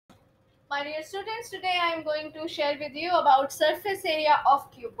My dear students, today I am going to share with you about surface area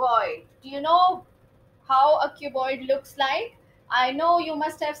of cuboid. Do you know how a cuboid looks like? I know you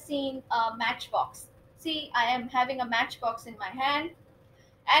must have seen a matchbox. See, I am having a matchbox in my hand.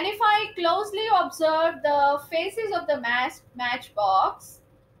 And if I closely observe the faces of the matchbox,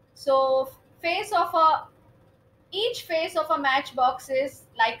 so face of a each face of a matchbox is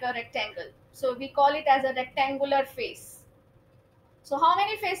like a rectangle. So we call it as a rectangular face. So how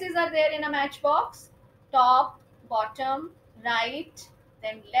many faces are there in a matchbox? Top, bottom, right,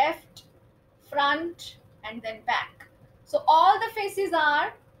 then left, front, and then back. So all the faces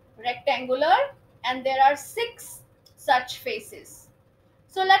are rectangular and there are 6 such faces.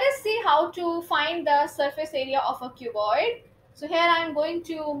 So let us see how to find the surface area of a cuboid. So here I am going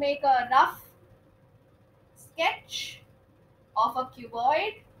to make a rough sketch of a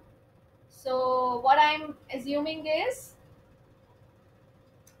cuboid. So what I am assuming is,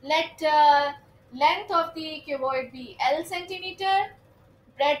 let length of the cuboid be L centimeter,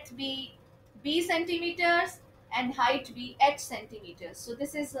 breadth be B centimeters, and height be H centimeters. So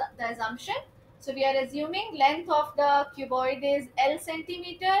this is the assumption. So we are assuming length of the cuboid is L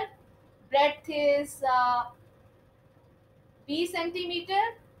centimeter, breadth is B centimeter,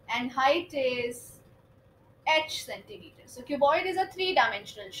 and height is H centimeter. So cuboid is a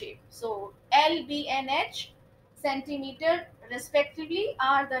three-dimensional shape. So L, B, and H centimeter respectively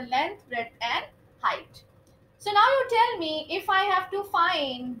are the length, breadth, and height. So now you tell me, if I have to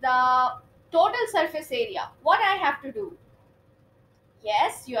find the total surface area, what I have to do?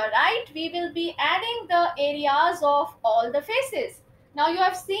 Yes, you are right. We will be adding the areas of all the faces. Now you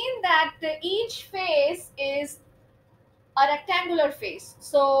have seen that each face is a rectangular face.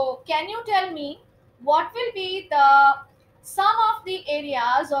 So can you tell me what will be the sum of the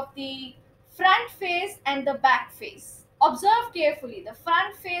areas of the front face and the back face? Observe carefully. The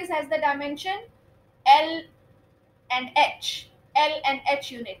front face has the dimension L and H, L and H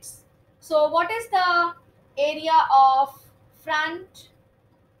units. So what is the area of front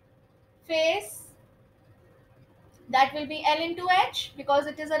face? That will be L into H because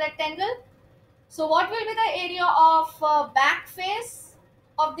it is a rectangle. So what will be the area of back face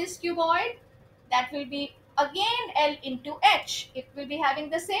of this cuboid? That will be again L into H. It will be having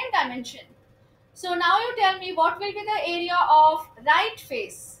the same dimension. So now you tell me what will be the area of right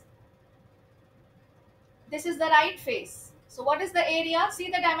face. This is the right face. So what is the area? See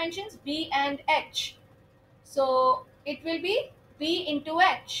the dimensions B and H. So it will be B into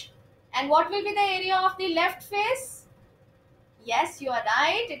H. And what will be the area of the left face? Yes, you are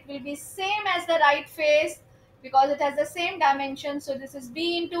right. It will be same as the right face because it has the same dimension. So this is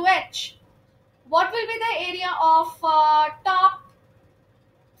B into H. What will be the area of top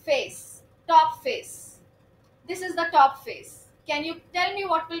face? Top face. This is the top face. Can you tell me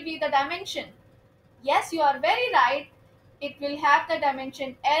what will be the dimension? Yes, you are very right. It will have the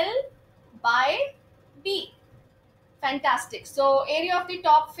dimension L by B. Fantastic. So area of the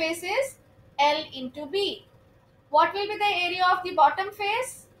top face is L into B. What will be the area of the bottom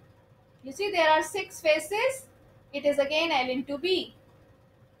face? You see there are 6 faces. It is again L into B.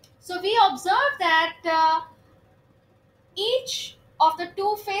 So we observe that each of the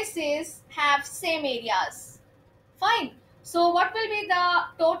 2 faces have same areas. Fine. So what will be the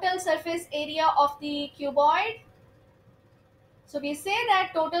total surface area of the cuboid? So we say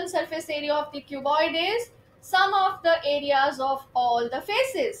that total surface area of the cuboid is sum of the areas of all the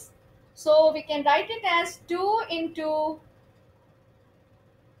faces. So we can write it as 2 into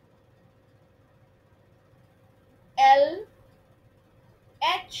L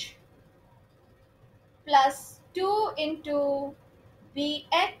H plus 2 into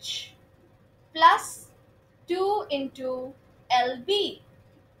BH plus 2 into LB.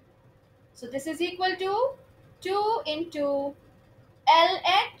 So this is equal to 2 into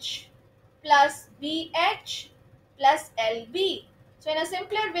LH plus BH plus LB. So in a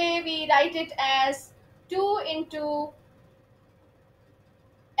simpler way, we write it as 2 into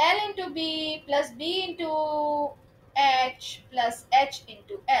L into B plus B into H plus H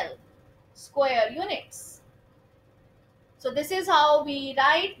into L square units. So this is how we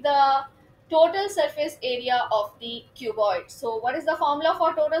write the total surface area of the cuboid. So what is the formula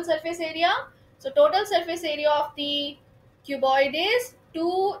for total surface area? So total surface area of the cuboid is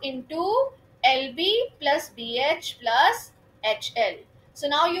 2 into LB plus BH plus HL. So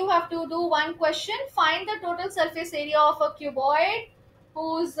now you have to do one question. Find the total surface area of a cuboid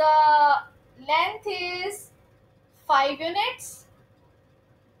whose length is 5 units,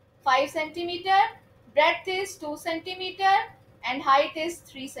 5 centimeter, breadth is 2 centimeter, and height is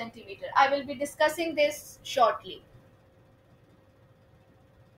 3 centimeter. I will be discussing this shortly.